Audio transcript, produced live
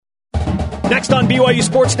Next on BYU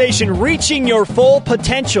Sports Nation, reaching your full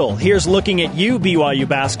potential. Here's looking at you, BYU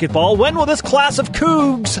basketball. When will this class of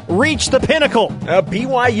Cougs reach the pinnacle?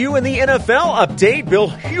 BYU in the NFL update. Bill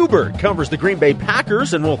Hubert covers the Green Bay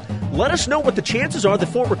Packers and will let us know what the chances are that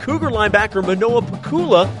former Cougar linebacker Manoa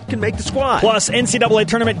Pakula can make the squad. Plus, NCAA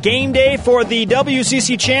tournament game day for the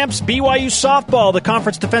WCC champs, BYU softball. The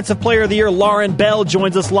conference defensive player of the year, Lauren Bell,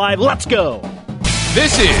 joins us live. Let's go.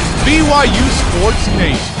 This is BYU Sports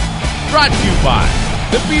Nation. Brought to you by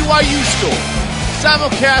the BYU Store,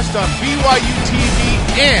 simulcast on BYU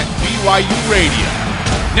TV and BYU Radio.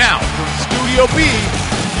 Now, from Studio B,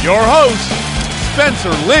 your hosts, Spencer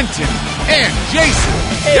Linton and Jason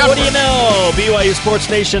Hey, Jefferson. what do you know? BYU Sports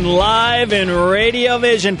Nation live in Radio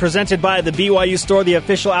Vision, presented by the BYU Store, the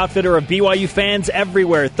official outfitter of BYU fans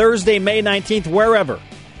everywhere. Thursday, May 19th, wherever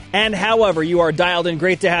and however you are dialed in.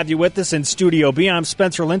 Great to have you with us in Studio B. I'm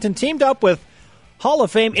Spencer Linton, teamed up with Hall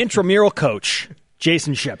of Fame intramural coach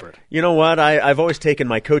Jason Shepard. You know what? I've always taken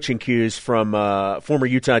my coaching cues from former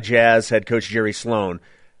Utah Jazz head coach Jerry Sloan,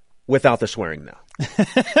 without the swearing now.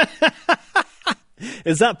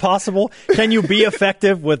 Is that possible? Can you be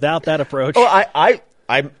effective without that approach? Oh,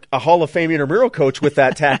 I'm a Hall of Fame intramural coach with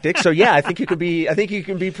that tactic. So yeah, I think you can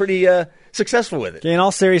be pretty successful with it. Okay, in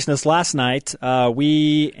all seriousness, last night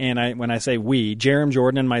when I say we, Jerem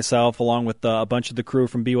Jordan and myself, along with a bunch of the crew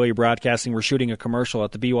from BYU Broadcasting, were shooting a commercial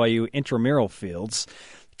at the BYU intramural fields,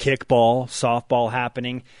 kickball, softball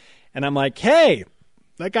happening, and I'm like, hey,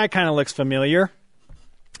 that guy kind of looks familiar,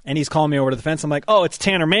 and he's calling me over to the fence. I'm like, oh, it's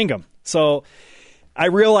Tanner Mangum. So I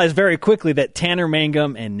realized very quickly that Tanner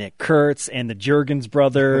Mangum and Nick Kurtz and the Juergens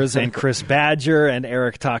brothers and Chris Badger and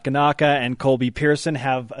Eric Takanaka and Colby Pearson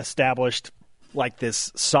have established like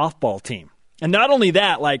this softball team. And not only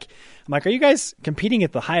that, like, I'm like, are you guys competing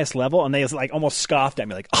at the highest level? And they like almost scoffed at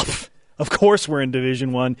me like, oh, of course we're in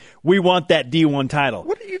Division I. We want that D1 title.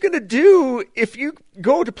 What are you going to do if you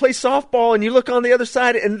go to play softball and you look on the other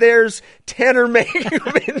side and there's Tanner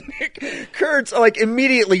Mangum and Nick Kurtz? Like,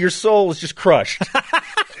 immediately your soul is just crushed.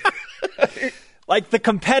 Like the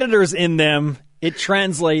competitors in them, it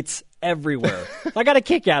translates everywhere. I got a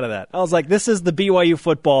kick out of that. I was like, this is the BYU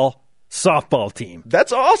football softball team.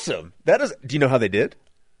 That's awesome. Do you know how they did?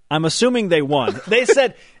 I'm assuming they won. They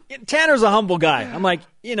said, Tanner's a humble guy. I'm like,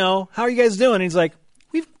 how are you guys doing? And he's like,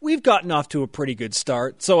 we've gotten off to a pretty good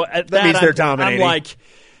start. So at that means they're dominating. I'm like,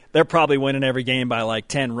 they're probably winning every game by like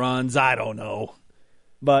 10 runs. I don't know.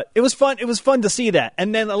 But it was fun. It was fun to see that.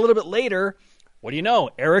 And then a little bit later, what do you know?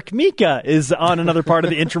 Eric Mika is on another part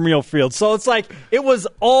of the intramural field. So it's like it was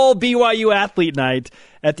all BYU athlete night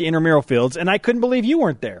at the intramural fields, and I couldn't believe you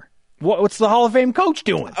weren't there. What's the Hall of Fame coach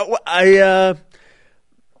doing? I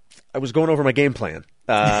was going over my game plan.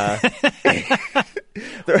 What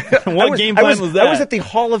game plan was that? I was at the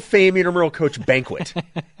Hall of Fame intramural coach banquet.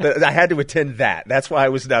 I had to attend that. That's why I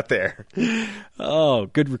was not there. Oh,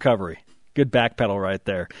 good recovery. Good backpedal right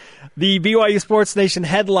there. The BYU Sports Nation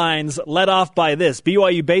headlines led off by this.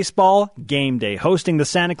 BYU Baseball game day hosting the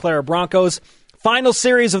Santa Clara Broncos. Final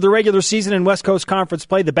series of the regular season in West Coast Conference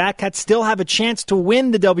play. The Batcats still have a chance to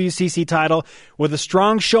win the WCC title with a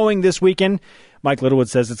strong showing this weekend. Mike Littlewood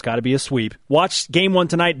says it's got to be a sweep. Watch Game 1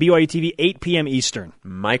 tonight, BYU TV, 8 p.m. Eastern.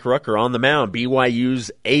 Mike Rucker on the mound, BYU's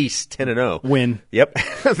ace, 10-0. Win. Yep,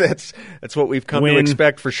 that's what we've come to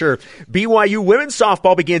expect for sure. BYU women's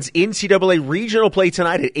softball begins NCAA regional play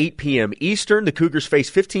tonight at 8 p.m. Eastern. The Cougars face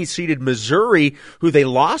 15th-seeded Missouri, who they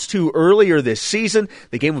lost to earlier this season.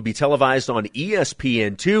 The game will be televised on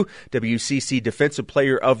ESPN2. WCC Defensive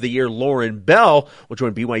Player of the Year Lauren Bell will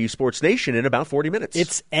join BYU Sports Nation in about 40 minutes.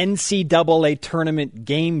 It's NCAA tournament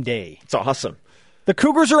game day. It's awesome. The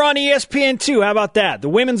Cougars are on ESPN2. How about that? The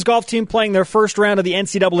women's golf team playing their first round of the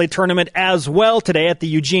NCAA tournament as well today at the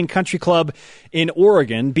Eugene Country Club in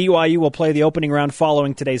Oregon. BYU will play the opening round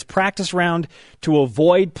following today's practice round to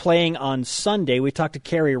avoid playing on Sunday. We talked to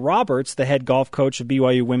Carrie Roberts, the head golf coach of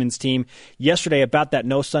BYU women's team, yesterday about that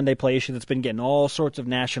no Sunday play issue that's been getting all sorts of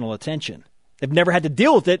national attention. They've never had to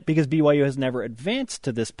deal with it because BYU has never advanced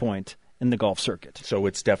to this point in the golf circuit. So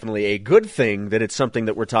it's definitely a good thing that it's something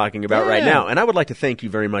that we're talking about right now. And I would like to thank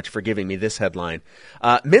you very much for giving me this headline.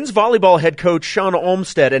 Men's volleyball head coach Sean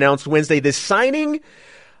Olmstead announced Wednesday the signing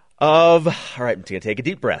of, all right, I'm going to take a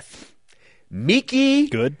deep breath, Miki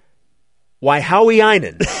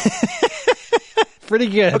Waihawiainen. Pretty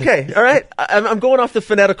good. Okay, all right. I'm going off the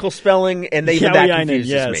phonetical spelling, and even that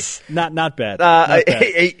confuses me. Not bad. Not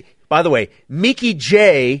bad. By the way, Miki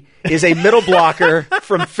J is a middle blocker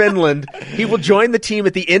from Finland. He will join the team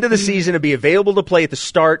at the end of the season and be available to play at the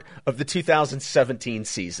start of the 2017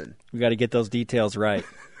 season. We got to get those details right.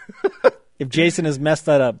 If Jason has messed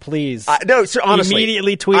that up, please no, so honestly,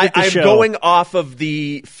 immediately tweet at the show. I'm going off of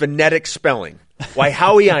the phonetic spelling. Why,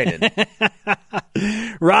 Howieinen.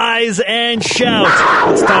 Rise and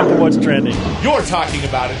shout. It's time for What's Trending. You're talking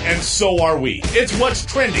about it, and so are we. It's What's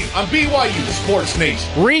Trending on BYU Sports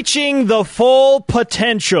Nation. Reaching the full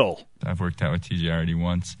potential. I've worked out with TJ already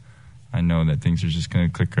once. I know that things are just going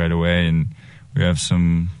to click right away, and we have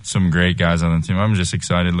some great guys on the team. I'm just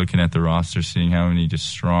excited looking at the roster, seeing how many just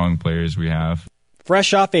strong players we have.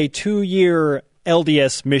 Fresh off a 2-year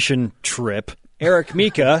LDS mission trip, Eric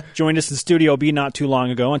Mika joined us in Studio B not too long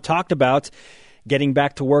ago and talked about getting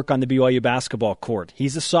back to work on the BYU basketball court.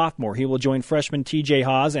 He's a sophomore. He will join freshman TJ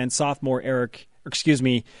Haas and sophomore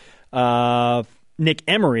Nick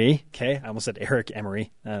Emery. Okay, I almost said Eric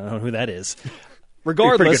Emery. I don't know who that is.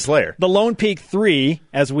 Regardless, pretty good player. The Lone Peak Three,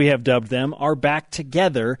 as we have dubbed them, are back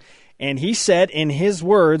together. And he said, in his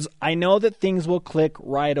words, I know that things will click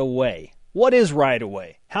right away. What is right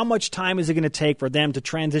away? How much time is it going to take for them to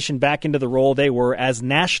transition back into the role they were as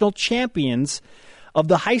national champions of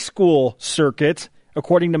the high school circuit,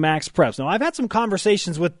 according to Max Preps? Now, I've had some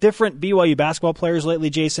conversations with different BYU basketball players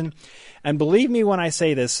lately, Jason, and believe me when I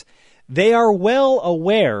say this, they are well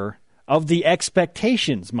aware of the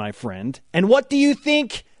expectations, my friend. And what do you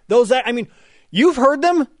think those, I mean, you've heard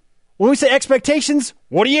them. When we say expectations,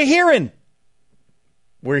 what are you hearing?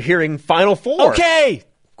 We're hearing Final Four. Okay.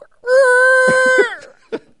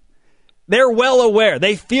 They're well aware.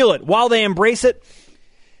 They feel it. While they embrace it,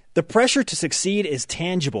 the pressure to succeed is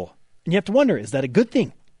tangible. And you have to wonder, is that a good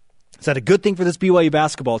thing? Is that a good thing for this BYU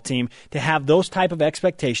basketball team to have those type of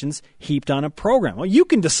expectations heaped on a program? Well, you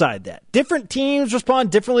can decide that. Different teams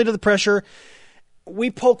respond differently to the pressure. We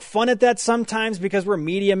poke fun at that sometimes because we're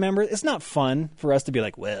media members. It's not fun for us to be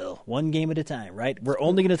like, well, one game at a time, right? We're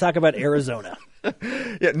only going to talk about Arizona.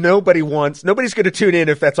 Yeah, nobody's going to tune in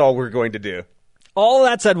if that's all we're going to do. All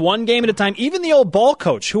that said, one game at a time. Even the old ball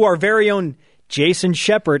coach, who our very own Jason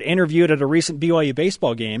Shepard interviewed at a recent BYU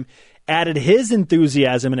baseball game, added his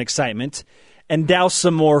enthusiasm and excitement and doused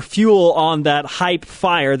some more fuel on that hype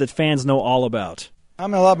fire that fans know all about.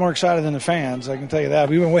 I'm a lot more excited than the fans, I can tell you that.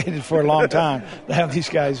 We've been waiting for a long time to have these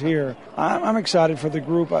guys here. I'm excited for the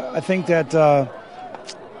group. I think that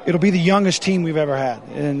it'll be the youngest team we've ever had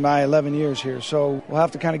in my 11 years here. So we'll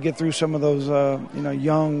have to kind of get through some of those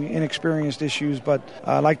young, inexperienced issues. But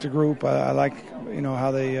I like the group. I like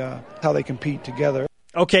how they compete together.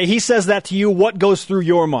 Okay, he says that to you. What goes through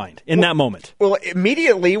your mind in that moment? Well,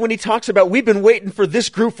 immediately when he talks about we've been waiting for this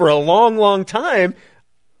group for a long, long time,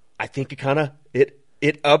 I think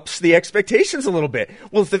it ups the expectations a little bit.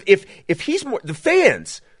 Well, if he's more, the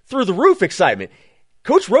fans through the roof excitement.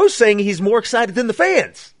 Coach Rose saying he's more excited than the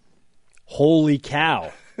fans. Holy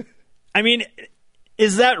cow. I mean,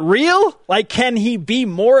 is that real? Like, can he be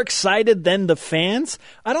more excited than the fans?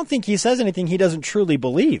 I don't think he says anything he doesn't truly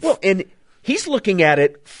believe. Well, and he's looking at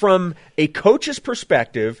it from a coach's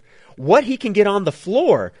perspective, what he can get on the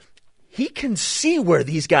floor. He can see where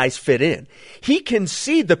these guys fit in. He can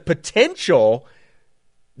see the potential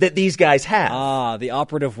that these guys have. The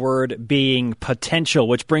operative word being potential,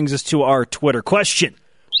 which brings us to our Twitter question.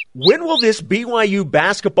 When will this BYU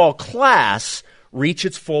basketball class reach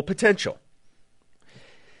its full potential?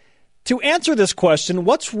 To answer this question,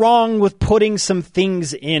 what's wrong with putting some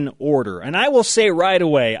things in order? And I will say right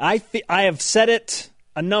away, I have said it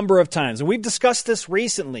a number of times, and we've discussed this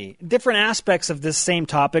recently, different aspects of this same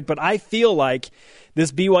topic, but I feel like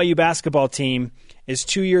this BYU basketball team is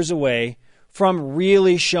 2 years away from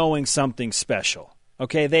really showing something special.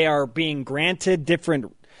 Okay, they are being granted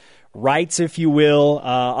different rights, if you will,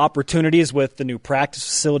 opportunities with the new practice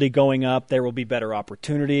facility going up. There will be better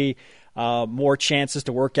opportunity, more chances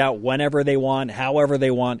to work out whenever they want, however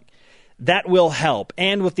they want. That will help.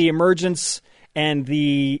 And with the emergence and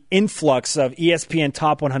the influx of ESPN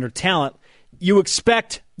Top 100 talent, you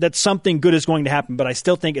expect that something good is going to happen, but I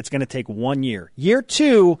still think it's going to take 1 year. Year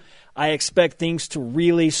two, I expect things to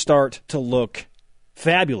really start to look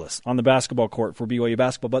fabulous on the basketball court for BYU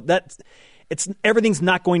basketball, but everything's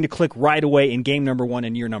not going to click right away in game number one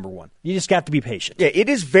and year number one. You just got to be patient. Yeah, it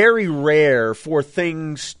is very rare for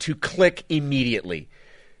things to click immediately,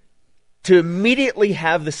 to immediately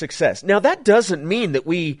have the success. Now, that doesn't mean that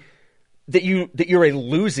you're a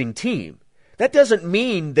losing team. That doesn't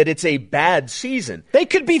mean that it's a bad season. They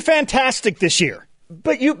could be fantastic this year.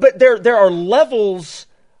 But there are levels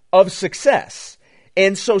of success.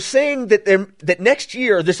 And so saying that next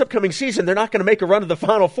year, this upcoming season, they're not going to make a run to the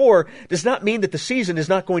Final Four does not mean that the season is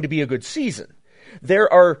not going to be a good season.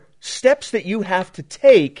 There are steps that you have to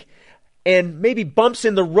take and maybe bumps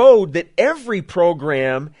in the road that every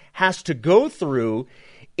program has to go through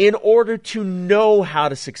in order to know how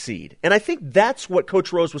to succeed. And I think that's what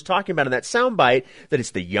Coach Rose was talking about in that soundbite, that it's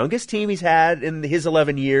the youngest team he's had in his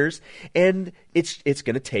 11 years, and it's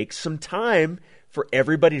going to take some time for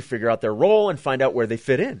everybody to figure out their role and find out where they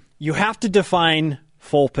fit in. You have to define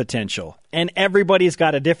full potential, and everybody's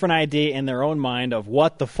got a different idea in their own mind of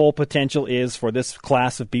what the full potential is for this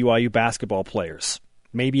class of BYU basketball players.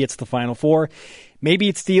 Maybe it's the Final Four. Maybe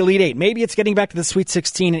it's the Elite Eight. Maybe it's getting back to the Sweet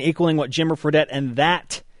 16 and equaling what Jimmer Fredette and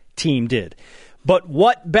that team did. But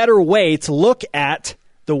what better way to look at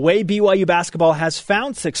the way BYU basketball has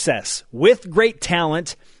found success with great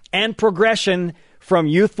talent and progression from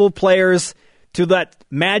youthful players to that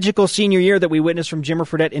magical senior year that we witnessed from Jimmer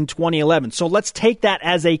Fredette in 2011. So let's take that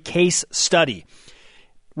as a case study.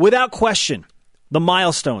 Without question, the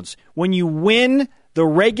milestones. When you win the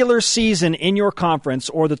regular season in your conference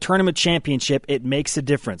or the tournament championship, it makes a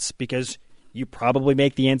difference because you probably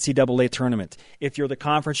make the NCAA tournament. If you're the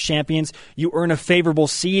conference champions, you earn a favorable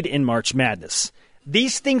seed in March Madness.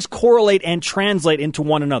 These things correlate and translate into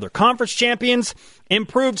one another. Conference champions,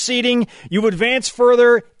 improved seeding, you advance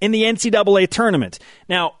further in the NCAA tournament.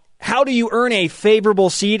 Now, how do you earn a favorable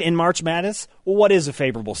seed in March Madness? Well, what is a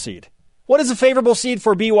favorable seed? What is a favorable seed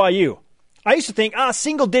for BYU? I used to think,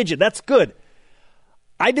 single digit, that's good.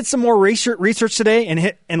 I did some more research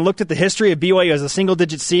today and looked at the history of BYU as a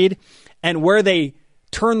single-digit seed and where they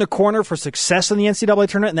turned the corner for success in the NCAA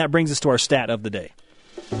tournament, and that brings us to our stat of the day.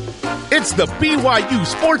 It's the BYU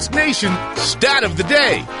Sports Nation Stat of the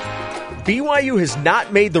Day. BYU has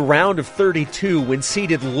not made the round of 32 when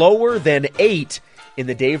seeded lower than 8 in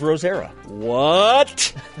the Dave Rose era.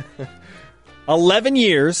 What? 11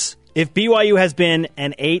 years, if BYU has been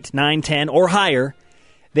an 8, 9, 10, or higher,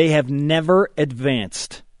 they have never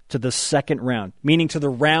advanced to the second round, meaning to the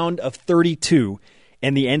round of 32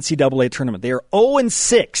 in the NCAA tournament. They are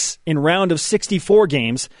 0-6 in round of 64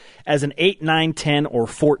 games as an 8, 9, 10, or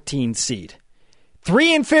 14 seed.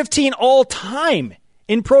 3-15 all time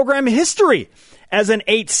in program history as an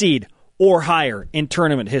 8 seed or higher in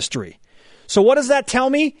tournament history. So what does that tell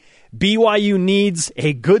me? BYU needs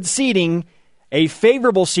a good seeding, a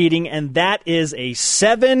favorable seeding, and that is a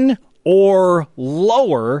 7 or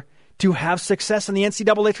lower to have success in the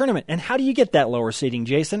NCAA tournament. And how do you get that lower seeding,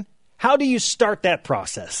 Jason? How do you start that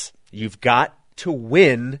process? You've got to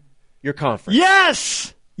win your conference.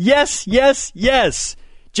 Yes! Yes, yes, yes.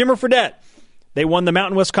 Jimmer Fredette, they won the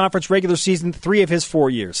Mountain West Conference regular season 3 of his 4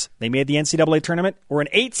 years. They made the NCAA tournament, were an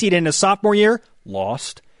 8 seed in his sophomore year,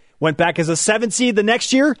 lost. Went back as a 7 seed the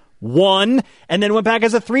next year, won. And then went back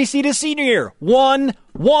as a 3 seed his senior year, won.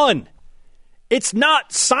 It's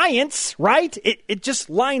not science, right? It just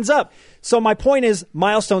lines up. So my point is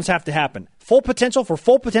milestones have to happen. For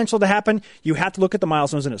full potential to happen, you have to look at the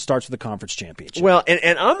milestones, and it starts with the conference championship. Well,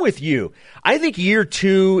 and I'm with you. I think year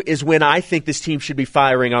 2 is when I think this team should be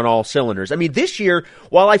firing on all cylinders. I mean, this year,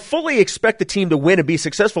 while I fully expect the team to win and be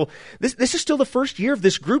successful, this is still the first year of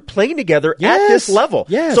this group playing together at this level.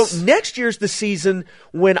 Yes. So next year's the season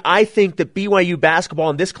when I think that BYU basketball,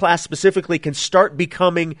 and this class specifically, can start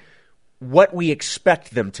becoming what we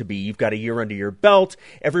expect them to be. You've got a year under your belt.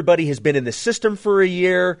 Everybody has been in the system for a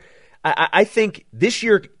year. I think this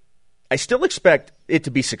year, I still expect it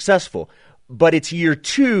to be successful, but it's year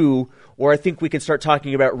 2 where I think we can start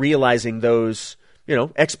talking about realizing those,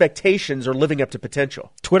 expectations or living up to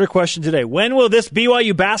potential. Twitter question today. When will this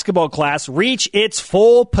BYU basketball class reach its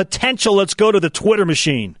full potential? Let's go to the Twitter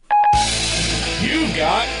machine. You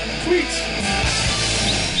got tweets.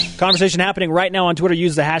 Conversation happening right now on Twitter.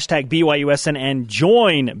 Use the hashtag BYUSN and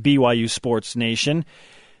join BYU Sports Nation.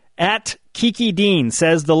 At Kiki Dean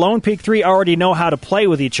says the Lone Peak 3 already know how to play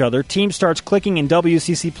with each other. Team starts clicking in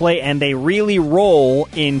WCC play, and they really roll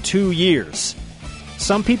in 2 years.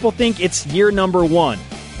 Some people think it's year number 1.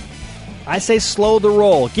 I say slow the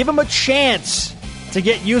roll. Give them a chance to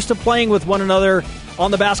get used to playing with one another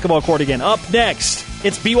on the basketball court again. Up next,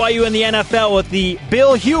 it's BYU in the NFL with the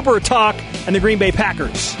Bill Huber talk and the Green Bay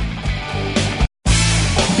Packers.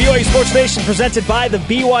 BYU Sports Nation presented by the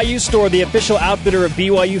BYU Store, the official outfitter of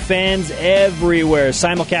BYU fans everywhere.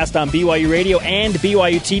 Simulcast on BYU Radio and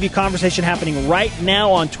BYU TV. Conversation happening right now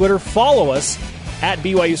on Twitter. Follow us at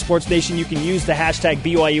BYU Sports Nation. You can use the hashtag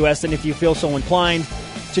BYUSN if you feel so inclined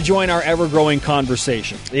to join our ever-growing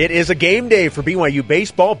conversation. It is a game day for BYU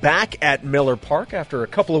Baseball back at Miller Park after a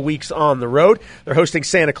couple of weeks on the road. They're hosting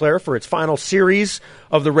Santa Clara for its final series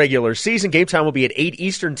of the regular season. Game time will be at 8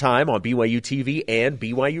 Eastern Time on BYU TV and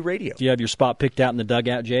BYU Radio. Do you have your spot picked out in the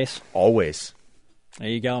dugout, Jace? Always. There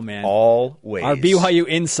you go, man. Always. Our BYU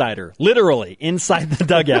insider, literally inside the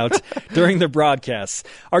dugout during the broadcasts.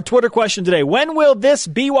 Our Twitter question today, when will this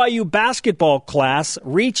BYU basketball class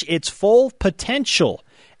reach its full potential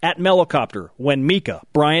at Mellowcopter? When Mika,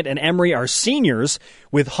 Bryant, and Emery are seniors,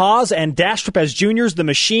 with Haas and Dastrup as juniors, the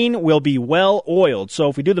machine will be well-oiled. So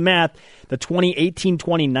if we do the math, the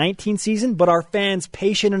 2018-2019 season, but are fans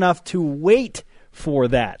patient enough to wait for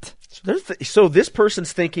that? So this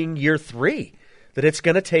person's thinking year 3. That it's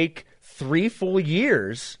going to take 3 full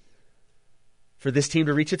years for this team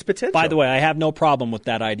to reach its potential. By the way, I have no problem with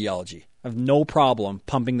that ideology. I have no problem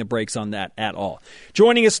pumping the brakes on that at all.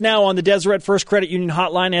 Joining us now on the Deseret First Credit Union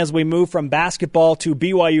Hotline as we move from basketball to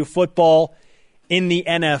BYU football in the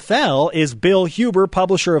NFL is Bill Huber,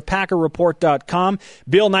 publisher of PackerReport.com.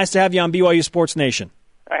 Bill, nice to have you on BYU Sports Nation.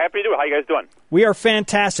 Happy to do it. How you guys doing? We are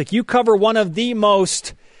fantastic. You cover one of the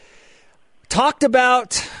most talked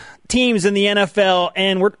about teams in the NFL,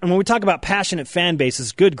 and when we talk about passionate fan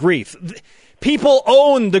bases, good grief. People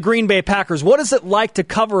own the Green Bay Packers. What is it like to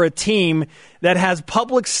cover a team that has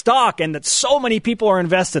public stock and that so many people are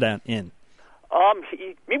invested in?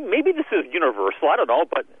 Maybe this is universal. I don't know,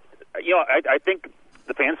 but I think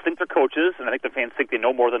the fans think they're coaches, and I think the fans think they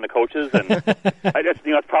know more than the coaches, and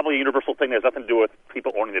it's probably a universal thing that has nothing to do with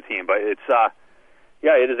people owning the team. But it's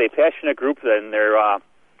it is a passionate group, and they're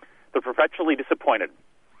perpetually disappointed.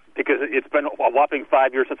 Because it's been a whopping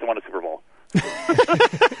 5 years since they won a Super Bowl.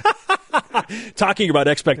 Talking about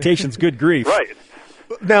expectations, good grief. Right.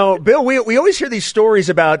 Now, Bill, we always hear these stories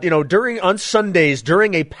about, on Sundays,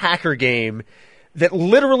 during a Packer game, that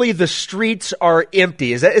literally the streets are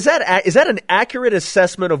empty. Is that an accurate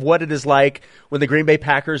assessment of what it is like when the Green Bay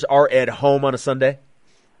Packers are at home on a Sunday?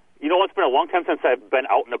 It's been a long time since I've been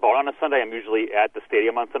out and about on a Sunday. I'm usually at the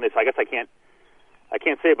stadium on Sunday, so I guess I can't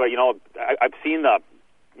say, but, I've seen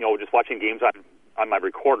just watching games on my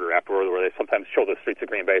recorder afterward, where they sometimes show the streets of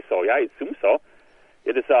Green Bay. So yeah, I assume so.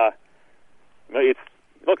 It is.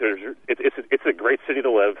 It's a great city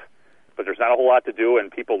to live, but there's not a whole lot to do,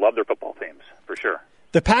 and people love their football teams for sure.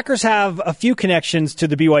 The Packers have a few connections to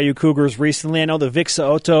the BYU Cougars recently. I know that Vic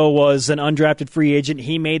So'oto was an undrafted free agent.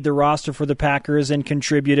 He made the roster for the Packers and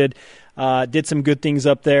contributed, did some good things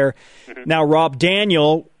up there. Mm-hmm. Now Rob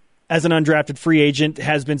Daniel, as an undrafted free agent,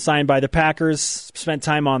 has been signed by the Packers, spent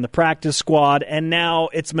time on the practice squad, and now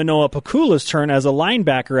it's Manoa Pakula's turn as a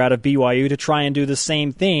linebacker out of BYU to try and do the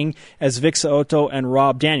same thing as Vic So'oto and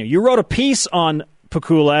Rob Daniel. You wrote a piece on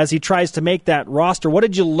Pakula as he tries to make that roster. What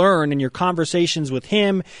did you learn in your conversations with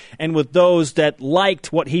him and with those that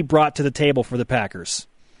liked what he brought to the table for the Packers?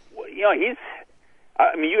 Well, you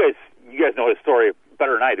guys know his story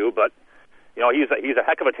better than I do, but he's a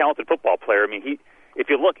heck of a talented football player. If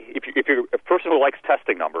you're a person who likes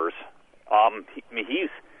testing numbers,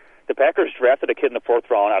 the Packers drafted a kid in the 4th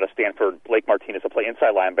round out of Stanford, Blake Martinez, to play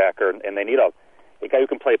inside linebacker, and they need a guy who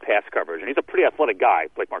can play pass coverage. And he's a pretty athletic guy,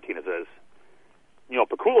 Blake Martinez is.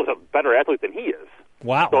 Pakula's a better athlete than he is.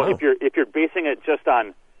 Wow. So if you're basing it just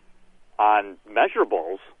on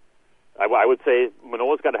measurables, I would say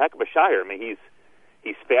Manoa's got a heck of a shot here.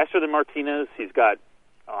 He's faster than Martinez. He's got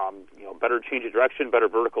better change of direction, better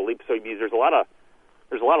vertical leap. So there's a lot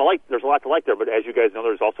to like there, but as you guys know,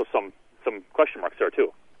 there's also some question marks there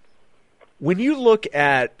too. When you look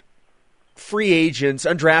at free agents,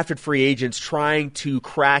 undrafted free agents trying to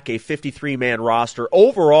crack a 53-man roster,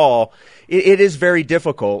 overall, it is very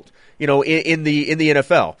difficult, in the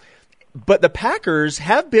NFL. But the Packers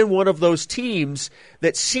have been one of those teams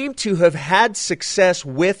that seem to have had success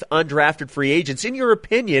with undrafted free agents. In your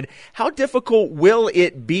opinion, how difficult will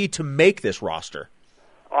it be to make this roster?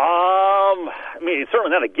 It's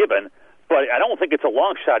certainly not a given, but I don't think it's a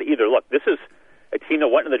long shot either. Look, this is a team that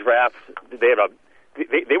went in the draft.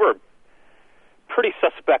 They were pretty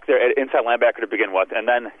suspect there at inside linebacker to begin with, and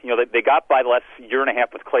then they got by the last year and a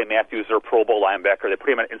half with Clay Matthews, their Pro Bowl linebacker. They put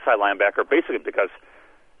him at inside linebacker basically because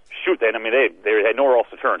they had nowhere else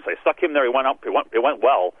to turn. So they stuck him there. He went up. It went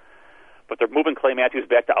well, but they're moving Clay Matthews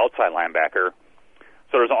back to outside linebacker.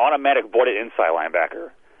 So there's an automatic void at inside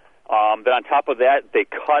linebacker. Then on top of that, they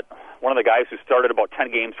cut one of the guys who started about 10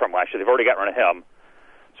 games from last year. They've already gotten rid of him.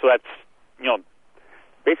 So that's,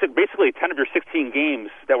 basically 10 of your 16 games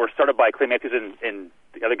that were started by Clay Matthews and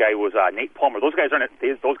the other guy was Nate Palmer. Those guys aren't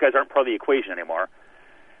part of the equation anymore.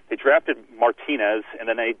 They drafted Martinez, and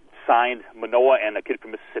then they signed Manoa and a kid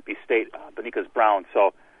from Mississippi State, Beniquez Brown.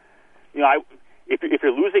 So, if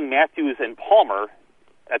you're losing Matthews and Palmer,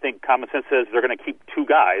 I think common sense says they're going to keep two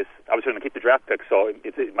guys. Obviously, they're going to keep the draft pick, so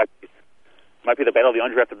it might be the battle of the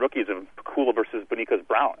undrafted rookies of Pakula versus Beniquez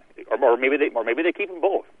Brown, or maybe they keep them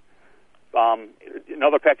both.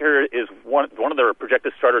 Another factor is one of their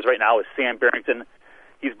projected starters right now is Sam Barrington.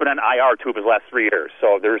 He's been on IR 2 of his last 3 years,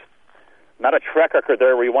 so there's not a track record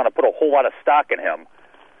there where you want to put a whole lot of stock in him.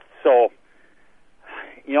 So,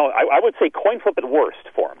 I would say coin flip at worst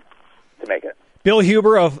for him to make it. Bill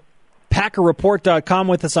Huber of PackerReport.com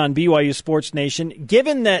with us on BYU Sports Nation.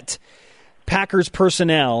 Given that Packers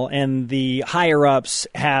personnel and the higher-ups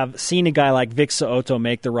have seen a guy like Vic So'oto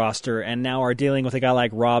make the roster and now are dealing with a guy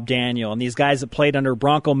like Rob Daniel and these guys that played under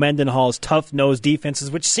Bronco Mendenhall's tough-nosed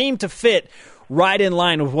defenses, which seem to fit right in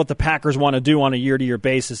line with what the Packers want to do on a year-to-year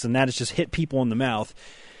basis, and that is just hit people in the mouth.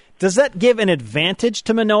 Does that give an advantage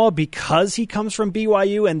to Manoah because he comes from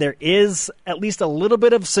BYU and there is at least a little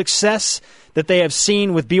bit of success that they have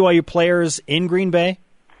seen with BYU players in Green Bay?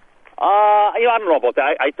 I don't know about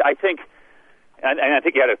that. I think, and I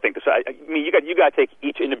think you got to think this. I mean, you got to take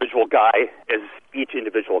each individual guy as each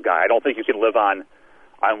individual guy. I don't think you can live on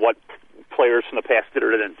what players from the past did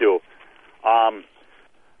or didn't do.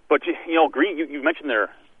 But Green, you mentioned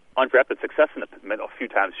their undrafted success in a few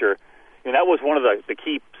times here. And that was one of the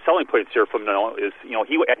key selling points here from Manoah is, he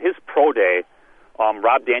at his pro day,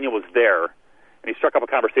 Rob Daniel was there, and he struck up a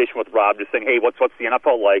conversation with Rob just saying, hey, what's the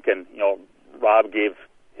NFL like? And, Rob gave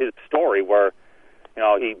his story where,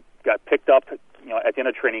 he got picked up, at the end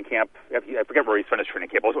of training camp. I forget where he finished training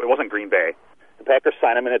camp. It wasn't Green Bay. The Packers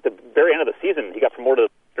signed him, and at the very end of the season, he got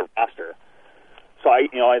promoted to the roster. So,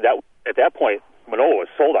 at that point, Manoah was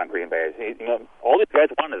sold on Green Bay. All these guys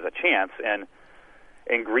wanted is a chance, and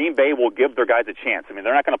Green Bay will give their guys a chance. I mean,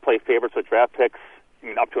 they're not going to play favorites with draft picks,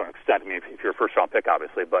 up to an extent. I mean, if you're a first-round pick,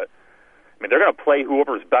 obviously. But, they're going to play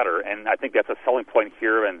whoever's better, and I think that's a selling point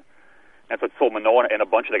here, and that's what sold Manoah and a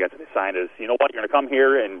bunch of the guys that they signed is, you're going to come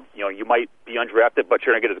here, and, you might be undrafted, but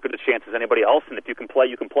you're going to get as good a chance as anybody else, and if you can play,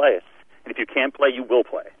 you can play. And if you can't play, you will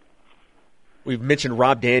play. We've mentioned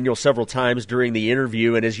Rob Daniel several times during the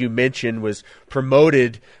interview, and as you mentioned, was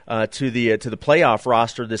promoted to the playoff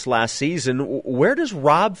roster this last season. Where does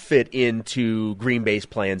Rob fit into Green Bay's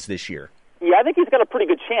plans this year? Yeah, I think he's got a pretty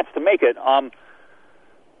good chance to make it.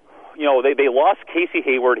 They lost Casey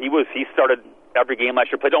Hayward. He started every game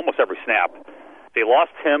last year, played almost every snap. They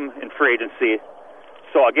lost him in free agency.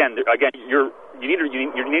 So again, you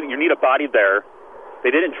need a body there.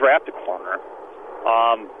 They didn't draft a corner.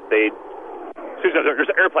 There's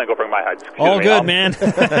an airplane going over my head. All good, man.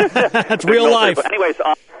 That's real life. But anyways,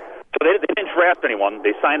 so they didn't draft anyone.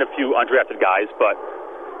 They signed a few undrafted guys, but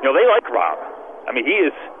they like Rob. I mean, he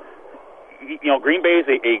is. Green Bay is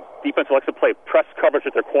a defense that likes to play press coverage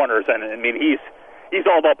with their corners, and I mean he's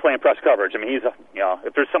all about playing press coverage. I mean he's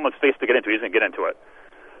if there's someone's space to get into, he's going to get into it.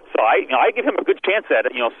 So I give him a good chance at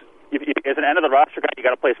it. If as an end of the roster guy, you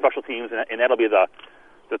got to play special teams, and that'll be the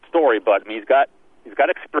story. But I mean, he's got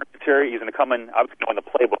experience here. He's going to come in, obviously, in the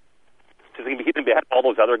playbook. He's going to be ahead of all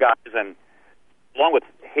those other guys. And along with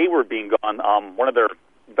Hayward being gone, one of their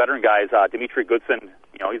veteran guys, Dimitri Goodson,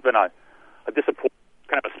 he's been a disappointing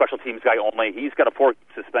kind of a special teams guy only. He's got a 4-game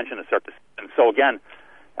suspension to start this. And so, again,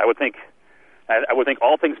 I would think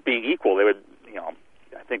all things being equal, they would,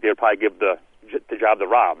 I think they would probably give the job to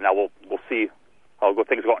Rob. Now we'll see how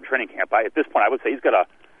things go out in training camp. At this point, I would say he's got a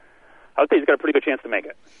pretty good chance to make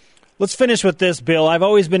it. Let's finish with this, Bill. I've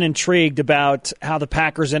always been intrigued about how the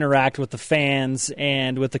Packers interact with the fans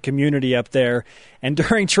and with the community up there. And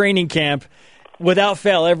during training camp, without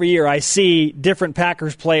fail, every year I see different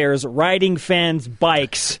Packers players riding fans'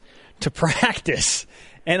 bikes to practice.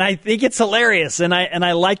 And I think it's hilarious, and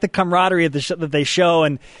I like the camaraderie of that they show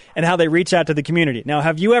and how they reach out to the community. Now,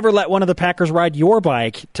 have you ever let one of the Packers ride your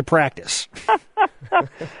bike to practice?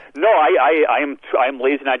 No, I am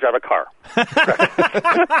lazy and I drive a car.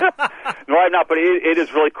 No, I'm not, but it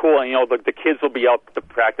is really cool. And, the kids will be out to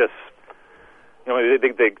practice.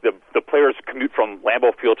 The players commute from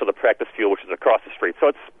Lambeau Field to the practice field, which is across the street. So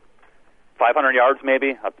it's 500 yards,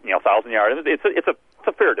 maybe 1,000 yards. It's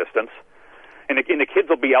a fair distance. And the kids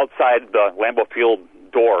will be outside the Lambeau Field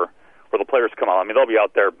door where the players come out. I mean, they'll be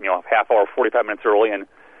out there, half hour, 45 minutes early, and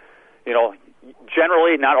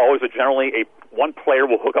generally, not always, but generally, one player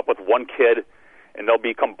will hook up with one kid, and they'll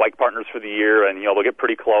become bike partners for the year, and they'll get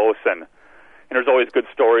pretty close. And there's always good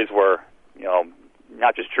stories where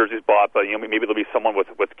not just jerseys bought, but maybe there'll be someone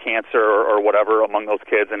with cancer or whatever among those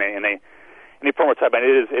kids, and they form a type. And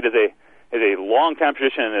it is a long time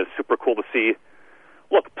tradition, and it's super cool to see.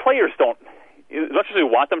 Look, players don't, as much as we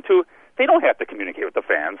want them to, they don't have to communicate with the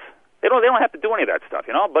fans. They don't have to do any of that stuff,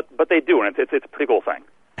 But they do, and it's a pretty cool thing.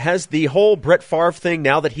 Has the whole Brett Favre thing,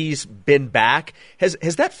 now that he's been back, has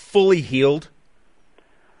that fully healed?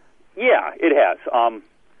 Yeah, it has.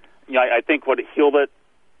 I think what healed it,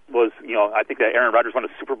 was, I think that Aaron Rodgers won a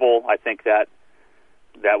Super Bowl. I think that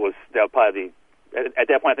would probably at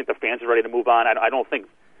that point, I think the fans are ready to move on. I don't think,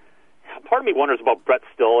 part of me wonders about Brett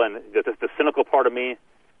still, and the cynical part of me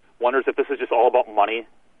wonders if this is just all about money,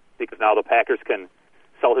 because now the Packers can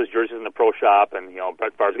sell his jerseys in the pro shop, and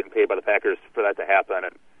Brett Favre's getting paid by the Packers for that to happen.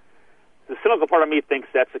 And the cynical part of me thinks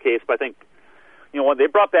that's the case, but I think when they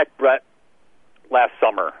brought back Brett last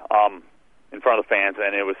summer in front of the fans,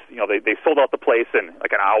 and it was they sold out the place in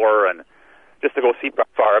like an hour, and just to go see Brett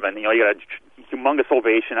Favre, and you got a humongous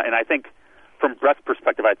ovation. And I think from Brett's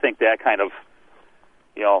perspective, I think that kind of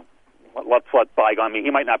let's let bygone me.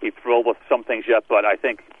 He might not be thrilled with some things yet, but I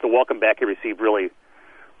think the welcome back he received really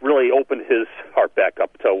opened his heart back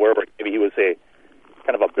up to wherever maybe he was a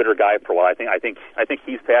kind of a bitter guy for a while. I think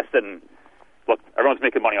he's past it, and look, everyone's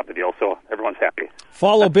making money off the deal, so everyone's happy.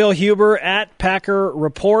 Follow Bill Huber at Packer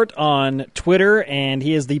Report on Twitter, and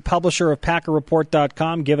he is the publisher of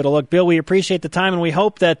PackerReport.com. Give it a look. Bill, we appreciate the time, and we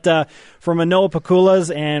hope that for Manoah Pakula's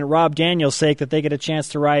and Rob Daniels' sake that they get a chance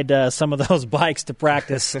to ride some of those bikes to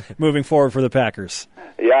practice moving forward for the Packers.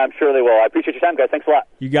 Yeah, I'm sure they will. I appreciate your time, guys. Thanks a lot.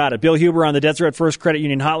 You got it. Bill Huber on the Deseret First Credit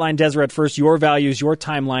Union Hotline. Deseret First, your values, your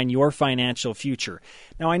timeline, your financial future.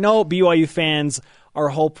 Now, I know BYU fans are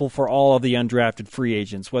hopeful for all of the undrafted free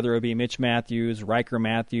agents, whether it be Mitch Matthews, Riker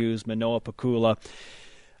Matthews, Manoah Pakula.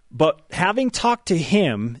 But having talked to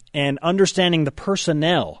him and understanding the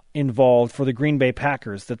personnel involved for the Green Bay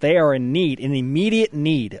Packers, that they are in immediate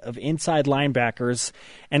need of inside linebackers,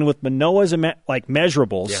 and with Manoah's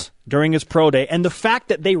measurables during his pro day, and the fact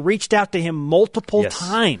that they reached out to him multiple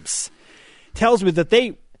times tells me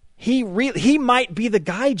that he might be the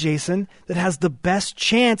guy, Jason, that has the best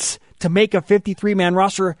chance to make a 53-man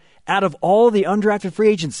roster out of all the undrafted free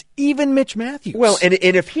agents, even Mitch Matthews. Well, and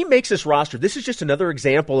if he makes this roster, this is just another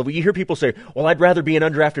example of, you hear people say, well, I'd rather be an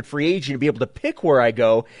undrafted free agent and be able to pick where I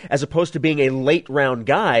go as opposed to being a late-round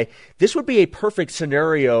guy. This would be a perfect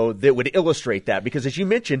scenario that would illustrate that, because as you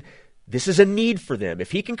mentioned, this is a need for them.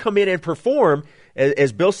 If he can come in and perform,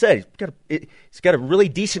 as Bill said, he's got a really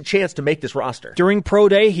decent chance to make this roster. During pro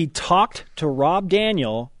day, he talked to Rob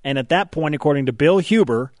Daniel, and at that point, according to Bill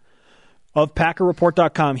Huber of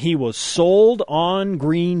PackerReport.com, he was sold on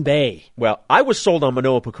Green Bay. Well, I was sold on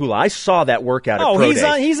Manoah Pakula. I saw that workout at pro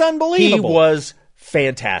day. He's unbelievable. He was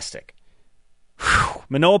fantastic.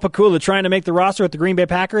 Manoah Pakula trying to make the roster at the Green Bay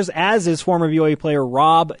Packers, as is former BYU player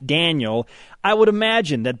Rob Daniel. I would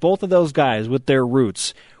imagine that both of those guys with their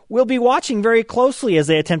roots will be watching very closely as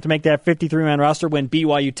they attempt to make that 53-man roster when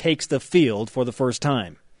BYU takes the field for the first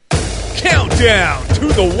time. Countdown to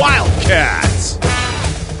the Wildcats.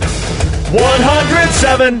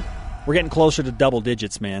 107. We're getting closer to double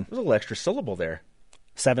digits, man. There's a little extra syllable there.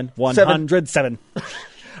 107.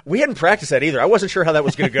 We hadn't practiced that either. I wasn't sure how that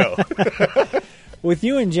was going to go. With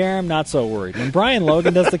you and Jerem, not so worried. When Brian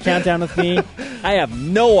Logan does the countdown with me, I have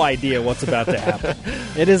no idea what's about to happen.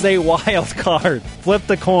 It is a wild card. Flip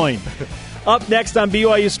the coin. Up next on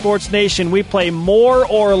BYU Sports Nation, we play More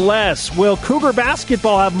or Less. Will Cougar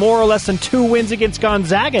basketball have more or less than 2 wins against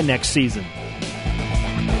Gonzaga next season?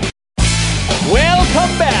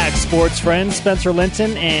 Welcome back, sports friends. Spencer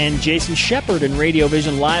Linton and Jason Shepard in Radio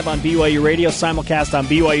Vision live on BYU Radio, simulcast on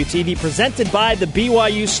BYU TV, presented by the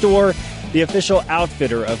BYU Store, the official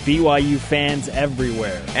outfitter of BYU fans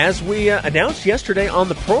everywhere. As we announced yesterday on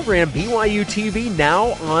the program, BYU TV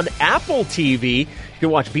now on Apple TV. You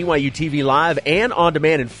can watch BYU TV live and on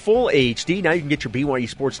demand in full HD. Now you can get your BYU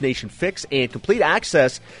Sports Nation fix and complete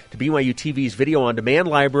access to BYU TV's video on demand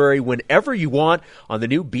library whenever you want on the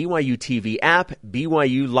new BYU TV app,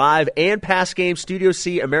 BYU Live, and Pass Game, Studio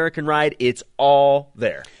C, American Ride. It's all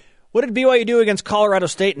there. What did BYU do against Colorado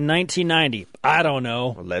State in 1990? I don't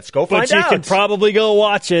know. Well, let's go find out. But you can probably go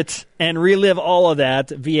watch it and relive all of that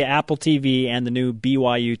via Apple TV and the new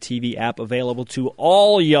BYU TV app available to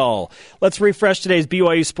all y'all. Let's refresh today's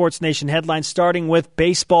BYU Sports Nation headlines, starting with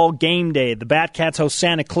baseball game day. The Batcats host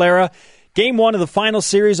Santa Clara. Game 1 of the final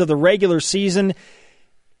series of the regular season.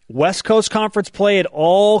 West Coast Conference play, it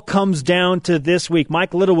all comes down to this week.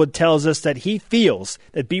 Mike Littlewood tells us that he feels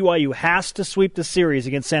that BYU has to sweep the series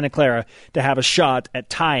against Santa Clara to have a shot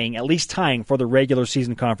at at least tying for the regular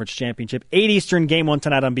season conference championship. 8 Eastern, Game 1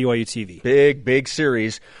 tonight on BYU TV. Big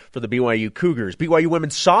series for the BYU Cougars. BYU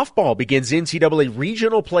women's softball begins NCAA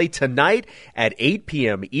regional play tonight at 8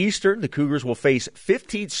 p.m. Eastern. The Cougars will face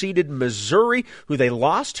 15th-seeded Missouri, who they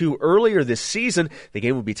lost to earlier this season. The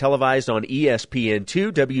game will be televised on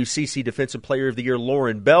ESPN2. WCC Defensive Player of the Year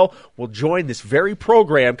Lauren Bell will join this very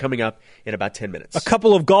program coming up in about 10 minutes. A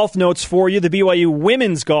couple of golf notes for you. The BYU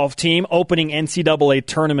women's golf team opening NCAA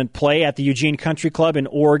tournament play at the Eugene Country Club in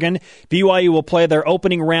Oregon. BYU will play their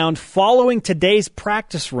opening round following today's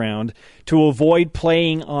practice round to avoid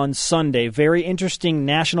playing on Sunday. Very interesting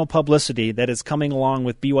national publicity that is coming along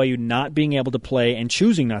with BYU not being able to play and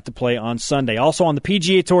choosing not to play on Sunday. Also on the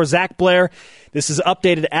PGA Tour, Zach Blair, this is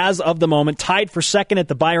updated as of the moment, tied for second at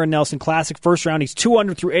the Byron Nelson Classic. First round, he's 2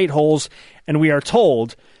 under through 8 holes, and we are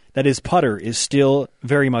told that his putter is still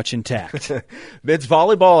very much intact. Men's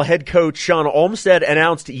volleyball head coach Sean Olmstead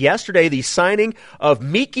announced yesterday the signing of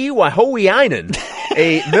Miki Wahoiainen,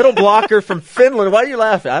 a middle blocker from Finland. Why are you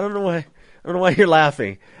laughing? I don't know why you're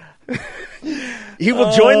laughing. He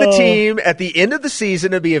will join the team at the end of the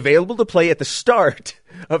season and be available to play at the start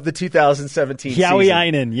of the 2017 season.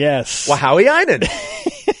 Wahoiainen, yes. Wahoiainen.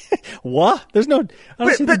 What? There's no...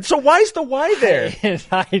 So why is the Y there?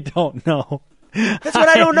 I don't know. That's what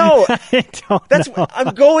I don't know. I don't know.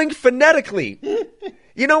 I'm going phonetically.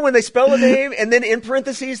 You know when they spell a name and then in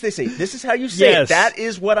parentheses they say, this is how you say it. That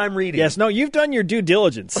is what I'm reading. Yes, no, you've done your due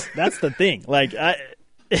diligence. That's the thing.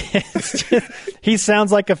 He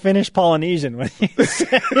sounds like a Finnish Polynesian when he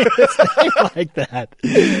says like that.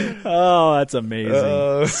 Oh, that's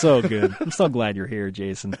amazing. So good. I'm so glad you're here,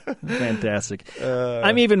 Jason. Fantastic.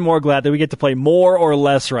 I'm even more glad that we get to play more or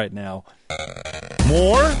less right now.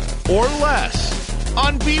 More or less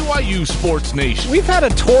on BYU Sports Nation. We've had a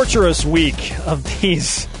torturous week of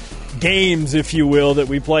these games, if you will, that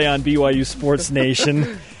we play on BYU Sports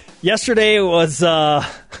Nation. Yesterday was a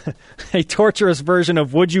torturous version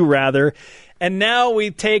of Would You Rather, and now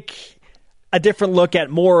we take a different look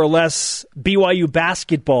at more or less BYU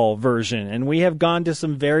basketball version, and we have gone to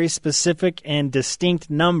some very specific and distinct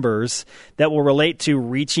numbers that will relate to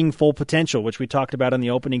reaching full potential, which we talked about in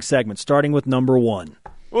the opening segment, starting with number 1.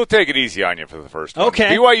 We'll take it easy on you for the first one.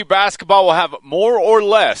 Okay. BYU basketball will have more or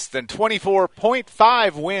less than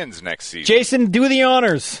 24.5 wins next season. Jason, do the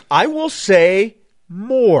honors. I will say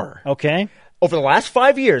more. Okay. Over the last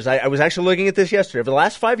 5 years, I was actually looking at this yesterday. Over the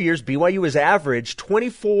last 5 years, BYU has averaged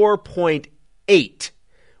 24.8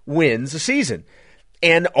 wins a season.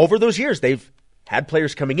 And over those years, they've had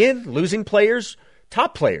players coming in, losing players,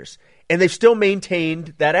 top players, and they've still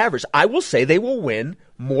maintained that average. I will say they will win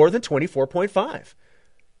more than 24.5.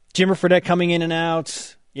 Jimmer Fredette coming in and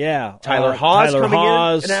out. Yeah. Tyler Haws coming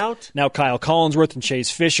in and out. Now Kyle Collinsworth and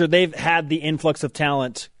Chase Fisher. They've had the influx of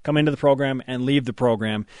talent come into the program and leave the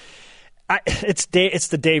program. It's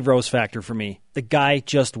the Dave Rose factor for me. The guy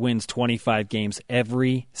just wins 25 games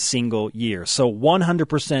every single year. So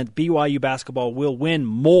 100% BYU basketball will win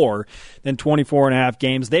more than 24.5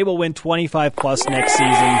 games. They will win 25-plus next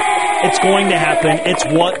season. It's going to happen. It's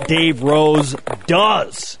what Dave Rose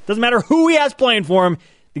does. Doesn't matter who he has playing for him.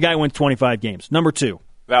 The guy wins 25 games. Number 2.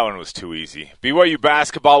 That one was too easy. BYU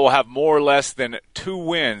basketball will have more or less than 2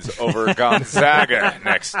 wins over Gonzaga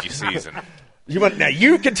next season. Now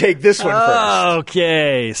you can take this one first.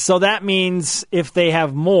 Okay, so that means if they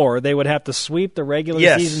have more, they would have to sweep the regular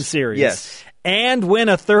season series and win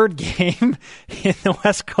a third game in the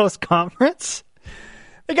West Coast Conference.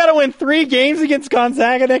 They got to win 3 games against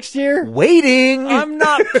Gonzaga next year. Waiting. I'm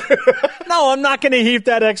not going to heap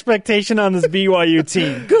that expectation on this BYU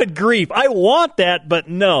team. Good grief. I want that, but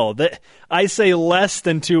no. I say less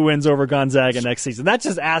than 2 wins over Gonzaga next season. That's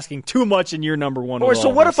just asking too much in your number 1. So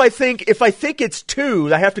what if I think it's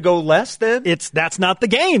 2, I have to go less then? That's not the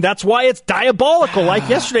game. That's why it's diabolical like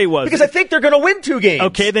yesterday was. Because I think they're going to win 2 games.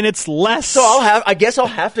 Okay, then it's less. So I guess I'll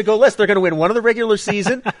have to go less. They're going to win one of the regular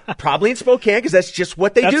season, probably in Spokane, because that's just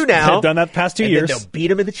what they do now. They've done that the past 2 years. Then they'll beat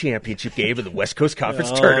them in the championship game of the West Coast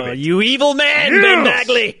Conference tournament. You evil man, yes! Ben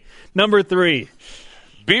Bagley. Number 3.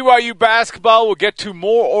 BYU basketball will get to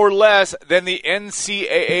more or less than the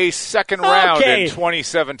NCAA second round in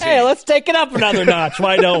 2017. Hey, let's take it up another notch.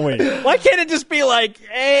 Why don't we? Why can't it just be like,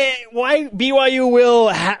 hey, why BYU will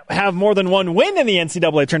have more than 1 win in the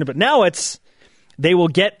NCAA tournament? Now they will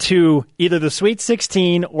get to either the Sweet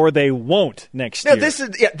 16 or they won't next year. This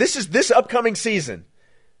is this upcoming season.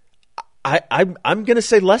 I'm going to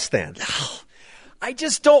say less than. I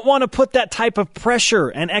just don't want to put that type of pressure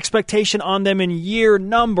and expectation on them in year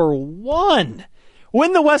number 1.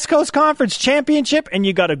 Win the West Coast Conference Championship, and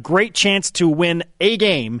you got a great chance to win a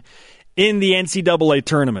game in the NCAA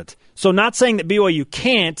tournament. So not saying that BYU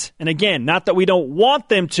can't, and again, not that we don't want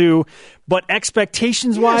them to, but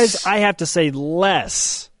expectations-wise, I have to say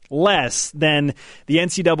less than the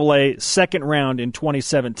NCAA second round in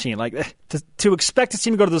 2017. Like to expect a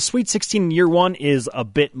team to go to the Sweet 16 in year 1 is a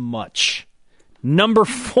bit much. Number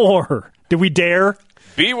 4. Do we dare?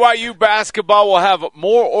 BYU basketball will have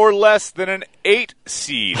more or less than an 8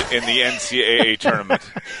 seed in the NCAA tournament.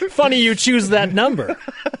 Funny you choose that number.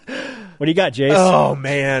 What do you got, Jace? Oh,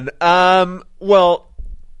 man. Well,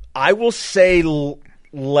 I will say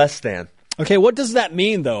less than. Okay, what does that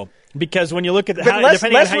mean, though? Because when you look at less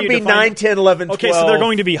would be 9, 10, 11, 12. Okay, so they're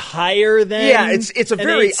going to be higher than. Yeah, it's a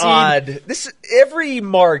very odd. Every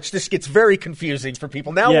March, this gets very confusing for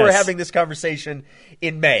people. Now we're having this conversation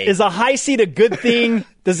in May. Is a high seed a good thing?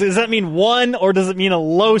 Does that mean 1 or does it mean a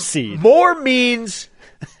low seed? More means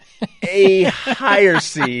a higher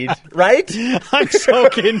seed, right? I'm so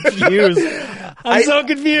confused. I'm so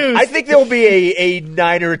confused. I think there will be a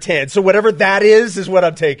 9 or a 10. So whatever that is what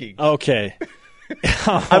I'm taking. Okay.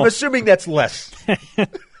 I'm assuming that's less.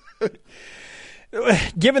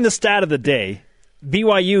 Given the stat of the day,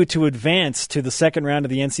 BYU to advance to the second round of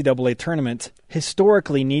the NCAA tournament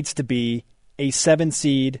historically needs to be a 7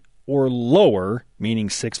 seed or lower, meaning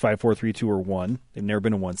 6, 5, 4, 3, 2, or 1. They've never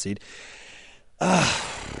been a 1 seed.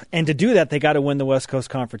 And to do that, they got to win the West Coast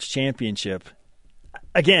Conference Championship.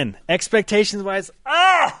 Again, expectations-wise,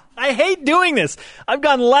 I hate doing this. I've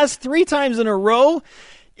gone less 3 times in a row.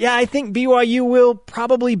 Yeah, I think BYU will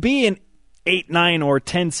probably be an 8, 9, or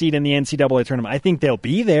 10 seed in the NCAA tournament. I think they'll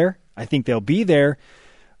be there.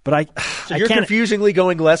 But so you're confusingly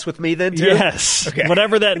going less with me then, too? Yes, okay.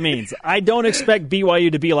 Whatever that means. I don't expect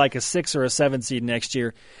BYU to be like a 6 or a 7 seed next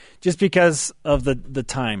year just because of the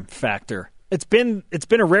time factor. It's been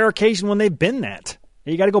a rare occasion when they've been that.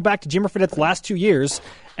 You got to go back to Jimmer Fredette's last 2 years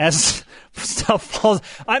as stuff falls.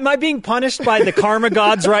 Am I being punished by the karma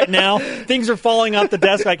gods right now? Things are falling off the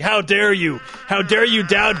desk like, how dare you? How dare you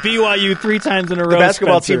doubt BYU 3 times in a row, The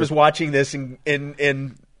basketball Spencer? team is watching this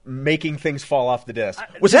and making things fall off the desk.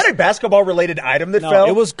 Was that a basketball-related item that fell? No,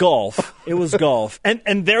 it was golf.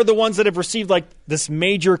 And they're the ones that have received like this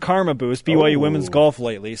major karma boost, BYU women's golf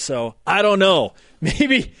lately. So I don't know.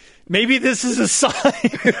 Maybe this is a sign.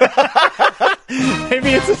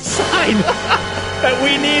 Maybe it's a sign that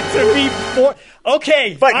we need to be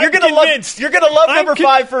okay. But you're gonna love number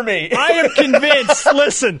 5 for me. I am convinced.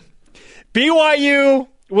 Listen, BYU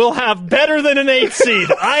will have better than an 8 seed.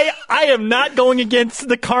 I am not going against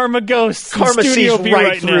the karma ghosts. Karma sees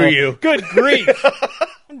right through now. you. Good grief.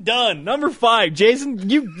 I'm done. Number 5, Jason.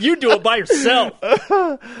 You do it by yourself.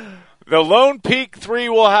 The Lone Peak 3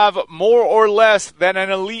 will have more or less than an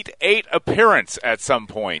Elite 8 appearance at some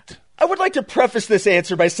point. I would like to preface this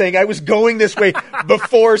answer by saying I was going this way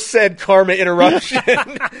before said karma interruption.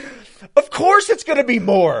 Of course it's going to be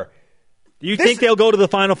more. Do you think they'll go to the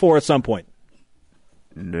Final Four at some point?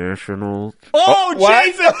 National. Oh,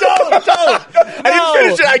 Jason, don't. I didn't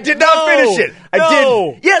finish it. I did not finish it. I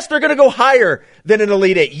did. Yes, they're going to go higher than an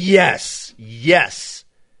Elite 8. Yes.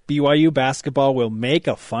 BYU basketball will make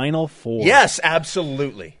a Final Four. Yes,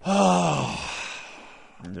 absolutely. What?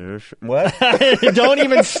 Don't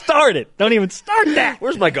even start it. Don't even start that.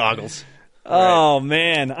 Where's my goggles? Oh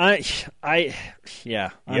man, I'm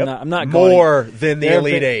not more than the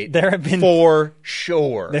Elite 8. There have been for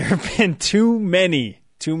sure. There have been too many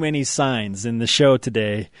signs in the show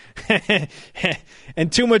today,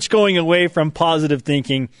 and too much going away from positive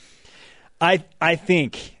thinking. I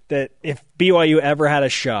think that if BYU ever had a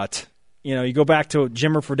shot, you go back to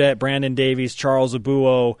Jimmer Fredette, Brandon Davies, Charles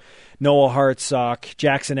Abuo, Noah Hartsock,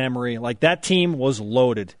 Jackson Emery, like that team was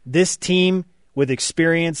loaded. This team with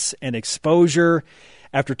experience and exposure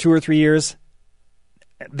after 2 or 3 years,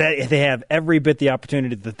 they have every bit the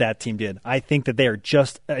opportunity that team did. I think that they are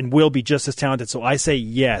just and will be just as talented. So I say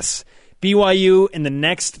yes. BYU in the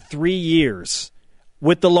next 3 years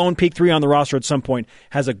with the Lone Peak 3 on the roster at some point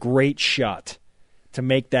has a great shot to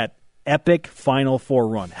make that epic Final Four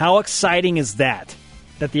run. How exciting is that?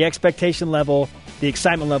 That the expectation level, the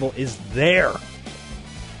excitement level is there.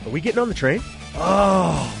 Are we getting on the train?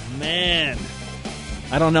 Oh, man.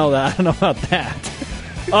 I don't know about that.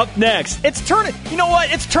 Up next, it's tournament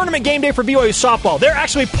game day for BYU softball. They're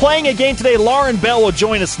actually playing a game today. Lauren Bell will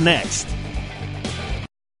join us next.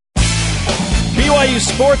 BYU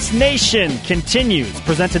Sports Nation continues,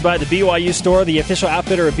 presented by the BYU Store, the official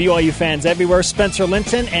outfitter of BYU fans everywhere. Spencer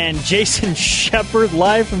Linton and Jason Shepard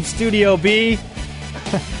live from Studio B.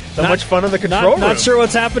 So much fun in the control room. Not sure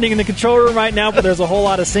what's happening in the control room right now, but there's a whole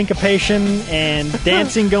lot of syncopation and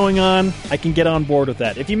dancing going on. I can get on board with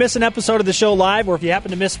that. If you miss an episode of the show live, or if you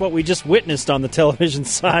happen to miss what we just witnessed on the television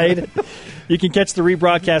side, You can catch the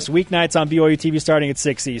rebroadcast weeknights on BYU TV starting at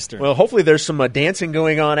 6 Eastern. Well, hopefully there's some dancing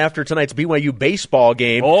going on after tonight's BYU baseball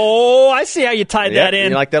game. Oh, I see how you tied that in.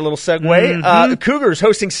 You like that little segue? Cougars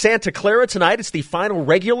hosting Santa Clara tonight. It's the final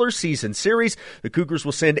regular season series. The Cougars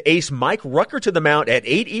will send ace Mike Rucker to the mound at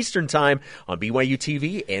 8 Eastern time on BYU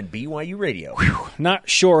TV and BYU Radio. Not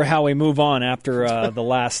sure how we move on after the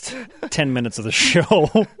last 10 minutes of the show.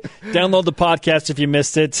 Download the podcast if you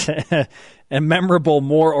missed it. A memorable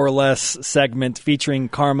more or less segment featuring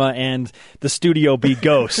Karma and the Studio B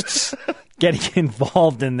Ghosts getting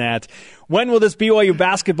involved in that. When will this BYU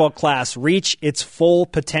basketball class reach its full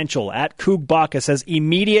potential? At Coug Baka says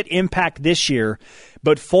immediate impact this year,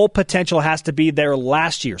 but full potential has to be there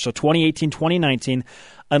last year, so 2018-2019,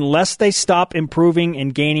 unless they stop improving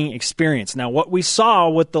and gaining experience. Now, what we saw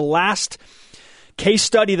with the last case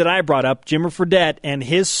study that I brought up, Jimmer Fredette and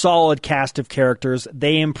his solid cast of characters,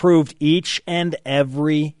 they improved each and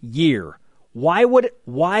every year. Why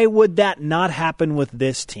would that not happen with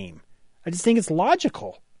this team? I just think it's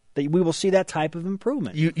logical that we will see that type of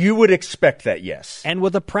improvement. You would expect that, yes. And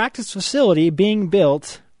with a practice facility being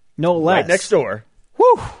built, no less. Right next door.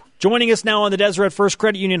 Whew. Joining us now on the Deseret First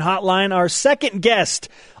Credit Union hotline, our second guest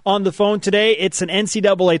on the phone today. It's an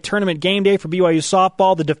NCAA tournament game day for BYU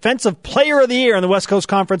softball. The Defensive Player of the Year in the West Coast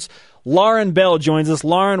Conference, Lauren Bell, joins us.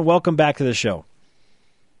 Lauren, welcome back to the show.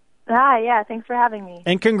 Hi, yeah, thanks for having me.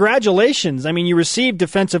 And congratulations. I mean, you received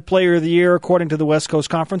Defensive Player of the Year according to the West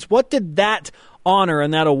Coast Conference. What did that honor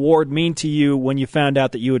and that award mean to you when you found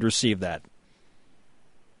out that you had received that?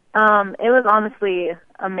 It was honestly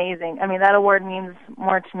amazing. I mean, that award means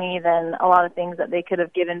more to me than a lot of things that they could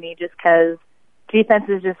have given me, just because defense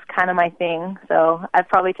is just kind of my thing. So I've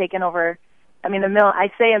probably taken over, I mean,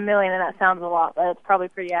 I say 1 million, and that sounds a lot, but it's probably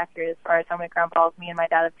pretty accurate as far as how many ground balls me and my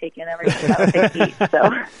dad have taken ever since I was 6 feet.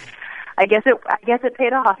 So I guess it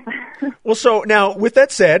paid off. Well, so now, with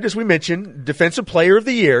that said, as we mentioned, Defensive Player of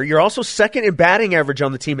the Year, you're also second in batting average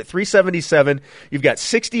on the team at 377. You've got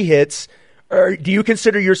 60 hits. Do you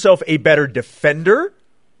consider yourself a better defender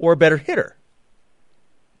or a better hitter?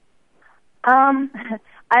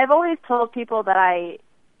 I've always told people that I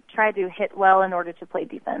try to hit well in order to play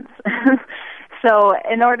defense. So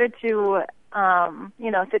in order to,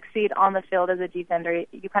 succeed on the field as a defender,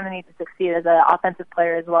 you kind of need to succeed as an offensive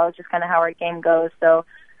player as well. It's just kind of how our game goes. So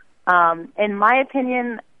in my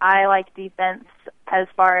opinion, I like defense. As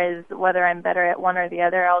far as whether I'm better at one or the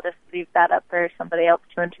other, I'll just leave that up for somebody else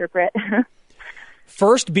to interpret.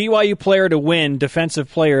 First BYU player to win Defensive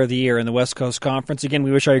Player of the Year in the West Coast Conference. Again,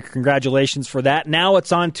 we wish you congratulations for that. Now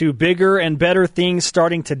it's on to bigger and better things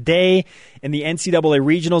starting today in the NCAA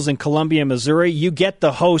Regionals in Columbia, Missouri. You get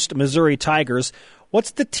the host Missouri Tigers.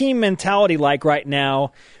 What's the team mentality like right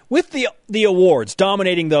now with the awards,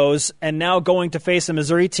 dominating those, and now going to face a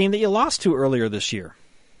Missouri team that you lost to earlier this year?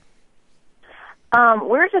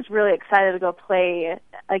 We're just really excited to go play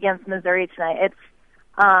against Missouri tonight.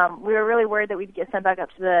 We were really worried that we'd get sent back up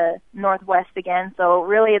to the Northwest again. So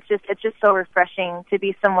really, it's just so refreshing to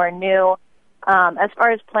be somewhere new. As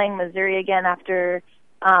far as playing Missouri again after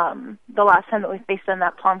the last time that we faced them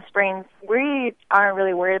at Palm Springs, we aren't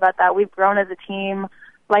really worried about that. We've grown as a team.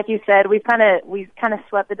 Like you said, we've kind of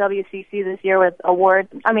swept the WCC this year with awards.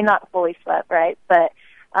 I mean, not fully swept, right? But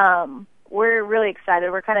we're really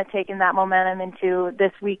excited. We're kind of taking that momentum into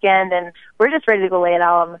this weekend, and we're just ready to go lay it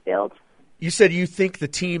out on the field. You said you think the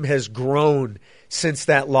team has grown since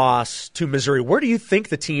that loss to Missouri. Where do you think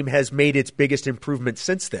the team has made its biggest improvement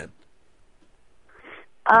since then?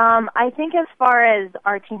 I think as far as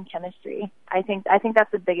our team chemistry, I think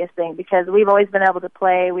that's the biggest thing, because we've always been able to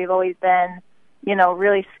play. We've always been,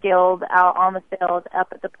 really skilled out on the field, up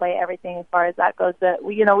at the plate, everything as far as that goes. But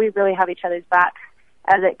we really have each other's backs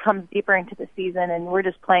as it comes deeper into the season, and we're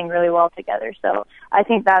just playing really well together. So I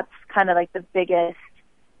think that's kind of like the biggest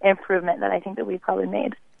improvement that I think that we've probably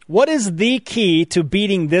made. What is the key to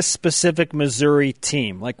beating this specific Missouri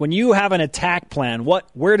team? Like, when you have an attack plan,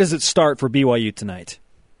 where does it start for BYU tonight?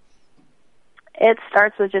 It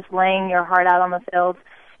starts with just laying your heart out on the field.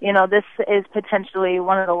 This is potentially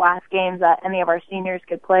one of the last games that any of our seniors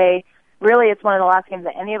could play. Really, it's one of the last games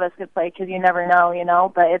that any of us could play, because you never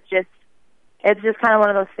know, but it's just kind of one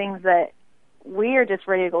of those things that we are just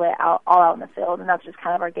ready to go all out in the field, and that's just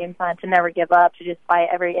kind of our game plan, to never give up, to just fight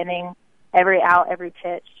every inning, every out, every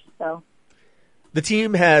pitch. So the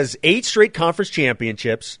team has 8 straight conference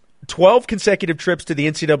championships, 12 consecutive trips to the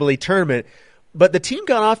NCAA tournament, but the team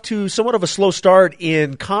got off to somewhat of a slow start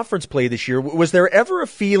in conference play this year. Was there ever a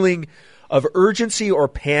feeling of urgency or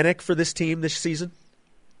panic for this team this season?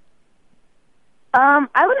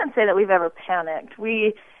 I wouldn't say that we've ever panicked.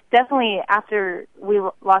 definitely after we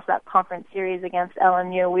lost that conference series against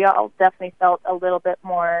LMU, we all definitely felt a little bit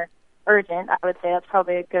more urgent. I would say that's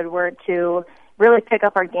probably a good word, to really pick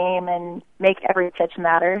up our game and make every pitch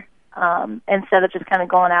matter, instead of just kind of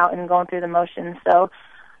going out and going through the motions. So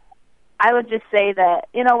I would just say that,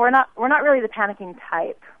 we're not really the panicking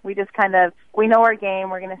type. We just we know our game.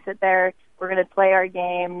 We're going to sit there. We're going to play our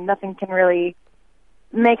game. Nothing can really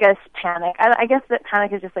make us panic. I guess that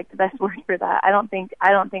panic is just like the best word for that. I don't think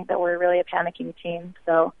that we're really a panicking team.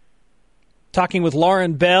 So, talking with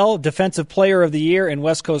Lauren Bell, Defensive Player of the Year in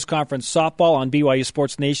West Coast Conference softball on BYU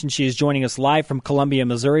Sports Nation. She is joining us live from Columbia,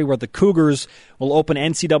 Missouri, where the Cougars will open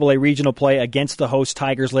NCAA regional play against the host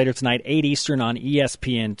Tigers later tonight, 8 Eastern on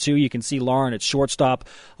ESPN2. You can see Lauren at shortstop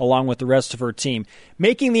along with the rest of her team.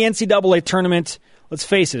 Making the NCAA tournament, let's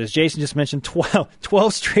face it, as Jason just mentioned,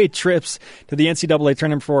 12 straight trips to the NCAA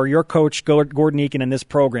tournament for your coach, Gordon Eakin, and this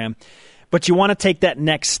program. But you want to take that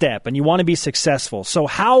next step, and you want to be successful. So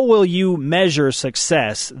how will you measure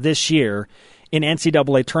success this year in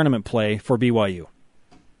NCAA tournament play for BYU?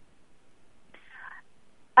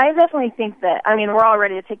 I definitely think that, we're all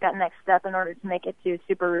ready to take that next step in order to make it to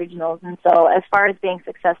super regionals. And so as far as being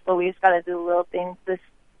successful, we just got to do little things this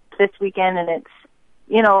weekend, and it's,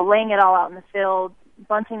 laying it all out in the field,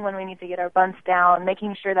 bunting when we need to get our bunts down,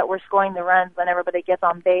 making sure that we're scoring the runs when everybody gets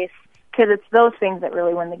on base, because it's those things that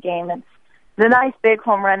really win the game. It's the nice big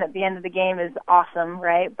home run at the end of the game is awesome,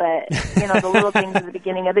 right? But, the little things at the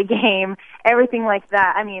beginning of the game, everything like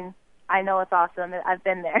that, I know it's awesome. I've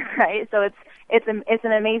been there, right? So it's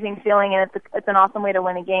an amazing feeling, and it's an awesome way to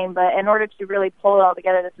win a game. But in order to really pull it all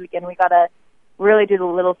together this weekend, we got to really do the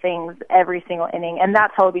little things every single inning, and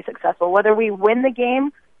that's how we'll be successful, whether we win the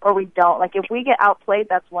game or we don't. Like, if we get outplayed,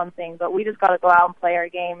 that's one thing, but we just got to go out and play our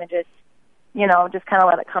game and just kind of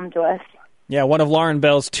let it come to us. Yeah, one of Lauren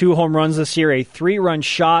Bell's 2 home runs this year, a 3-run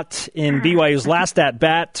shot in BYU's last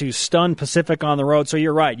at-bat to stun Pacific on the road. So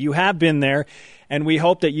you're right, you have been there, and we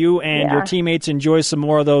hope that you and your teammates enjoy some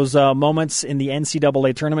more of those moments in the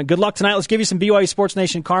NCAA tournament. Good luck tonight. Let's give you some BYU Sports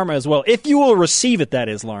Nation karma as well, if you will receive it, that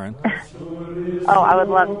is, Lauren. Oh, I would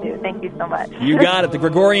love to. Thank you so much. You got it. The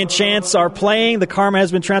Gregorian Chants are playing. The karma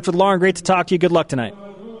has been transferred. Lauren, great to talk to you. Good luck tonight.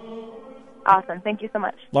 Awesome. Thank you so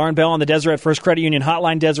much. Lauren Bell on the Deseret First Credit Union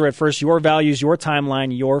Hotline. Deseret First, your values, your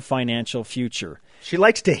timeline, your financial future. She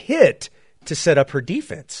likes to hit to set up her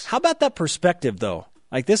defense. How about that perspective, though?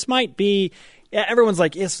 Like, this might be, everyone's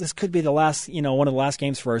like, yes, this could be the last, one of the last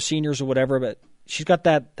games for our seniors or whatever, but she's got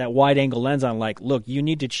that wide-angle lens on, like, look, you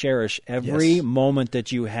need to cherish every moment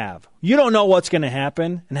that you have. You don't know what's going to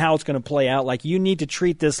happen and how it's going to play out. Like, you need to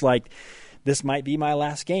treat this like, this might be my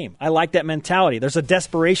last game. I like that mentality. There's a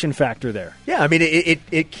desperation factor there. Yeah,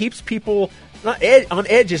 it keeps people, on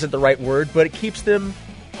edge isn't the right word, but it keeps them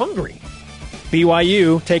hungry.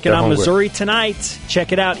 BYU taking on Missouri tonight.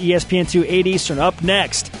 Check it out, ESPN2, 8 Eastern. Up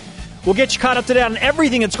next, we'll get you caught up to date on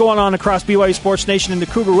everything that's going on across BYU Sports Nation in the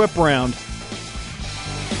Cougar Whip Around.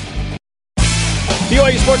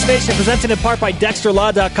 BYU Sports Nation presented in part by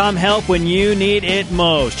DexterLaw.com. Help when you need it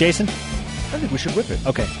most. Jason? I think we should whip it.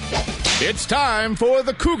 Okay. It's time for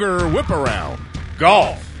the Cougar Whip Around.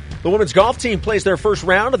 Golf. The women's golf team plays their first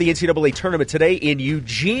round of the NCAA tournament today in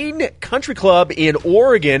Eugene Country Club in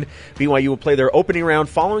Oregon. BYU will play their opening round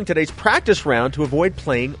following today's practice round to avoid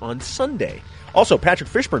playing on Sunday. Also, Patrick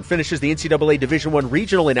Fishburne finishes the NCAA Division I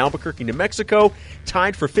Regional in Albuquerque, New Mexico,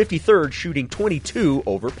 tied for 53rd, shooting 22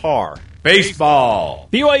 over par. Baseball.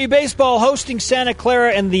 BYU Baseball hosting Santa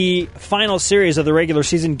Clara in the final series of the regular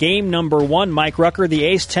season. Game number 1, Mike Rucker, the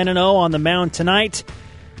ace, 10-0 on the mound tonight.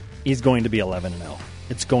 He's going to be 11-0.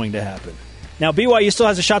 It's going to happen. Now, BYU still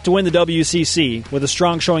has a shot to win the WCC with a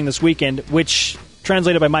strong showing this weekend, which,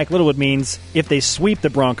 translated by Mike Littlewood, means if they sweep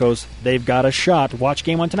the Broncos, they've got a shot. Watch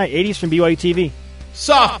Game 1 tonight, 8 Eastern, BYU TV.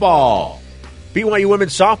 Softball. BYU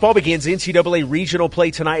women's softball begins NCAA regional play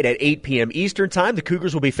tonight at 8 p.m. Eastern Time. The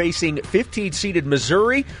Cougars will be facing 15-seeded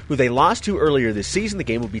Missouri, who they lost to earlier this season. The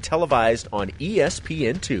game will be televised on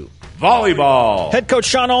ESPN2. Volleyball. Head coach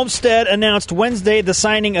Sean Olmstead announced Wednesday the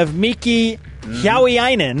signing of Miki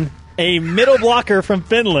Hjauiainen, a middle blocker from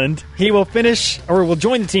Finland. He will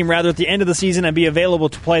join the team rather at the end of the season and be available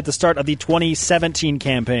to play at the start of the 2017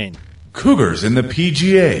 campaign. Cougars in the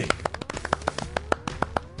PGA.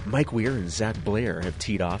 Mike Weir and Zach Blair have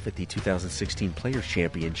teed off at the 2016 Players'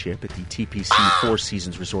 Championship at the TPC Four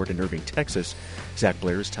Seasons Resort in Irving, Texas. Zach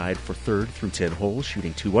Blair is tied for 3rd through 10 holes,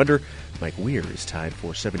 shooting 2 under. Mike Weir is tied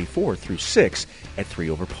for 74 through 6 at 3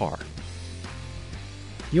 over par.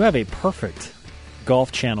 You have a perfect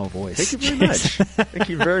Golf Channel voice. Thank you very much. Thank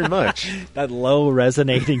you very much. That low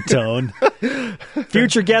resonating tone.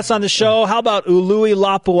 Future guests on the show, how about Ului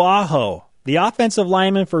Lapuaho? The offensive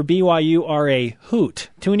linemen for BYU are a hoot.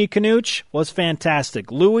 Tuni Kanuch was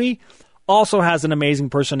fantastic. Louis also has an amazing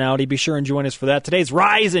personality. Be sure and join us for that. Today's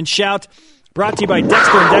Rise and Shout, brought to you by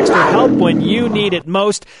Dexter and Dexter. Help when you need it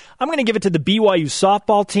most. I'm going to give it to the BYU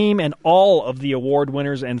softball team and all of the award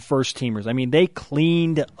winners and first teamers. I mean, they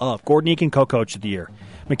cleaned up. Gordon Eakin, co-coach of the year.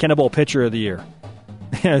 McKenna Bowl, pitcher of the year.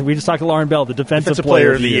 We just talked to Lauren Bell, the defensive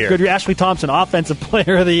player of the year. Good. Ashley Thompson, offensive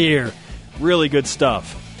player of the year. Really good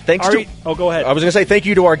stuff. Thanks to. Oh, go ahead. I was going to say thank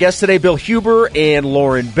you to our guests today, Bill Huber and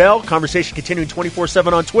Lauren Bell. Conversation continuing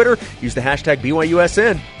 24/7 on Twitter. Use the hashtag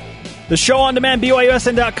BYUSN. The show on demand,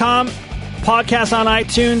 BYUSN.com. Podcast on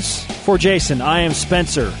iTunes. For Jason, I am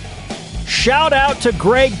Spencer. Shout out to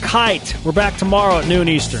Greg Kite. We're back tomorrow at noon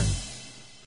Eastern.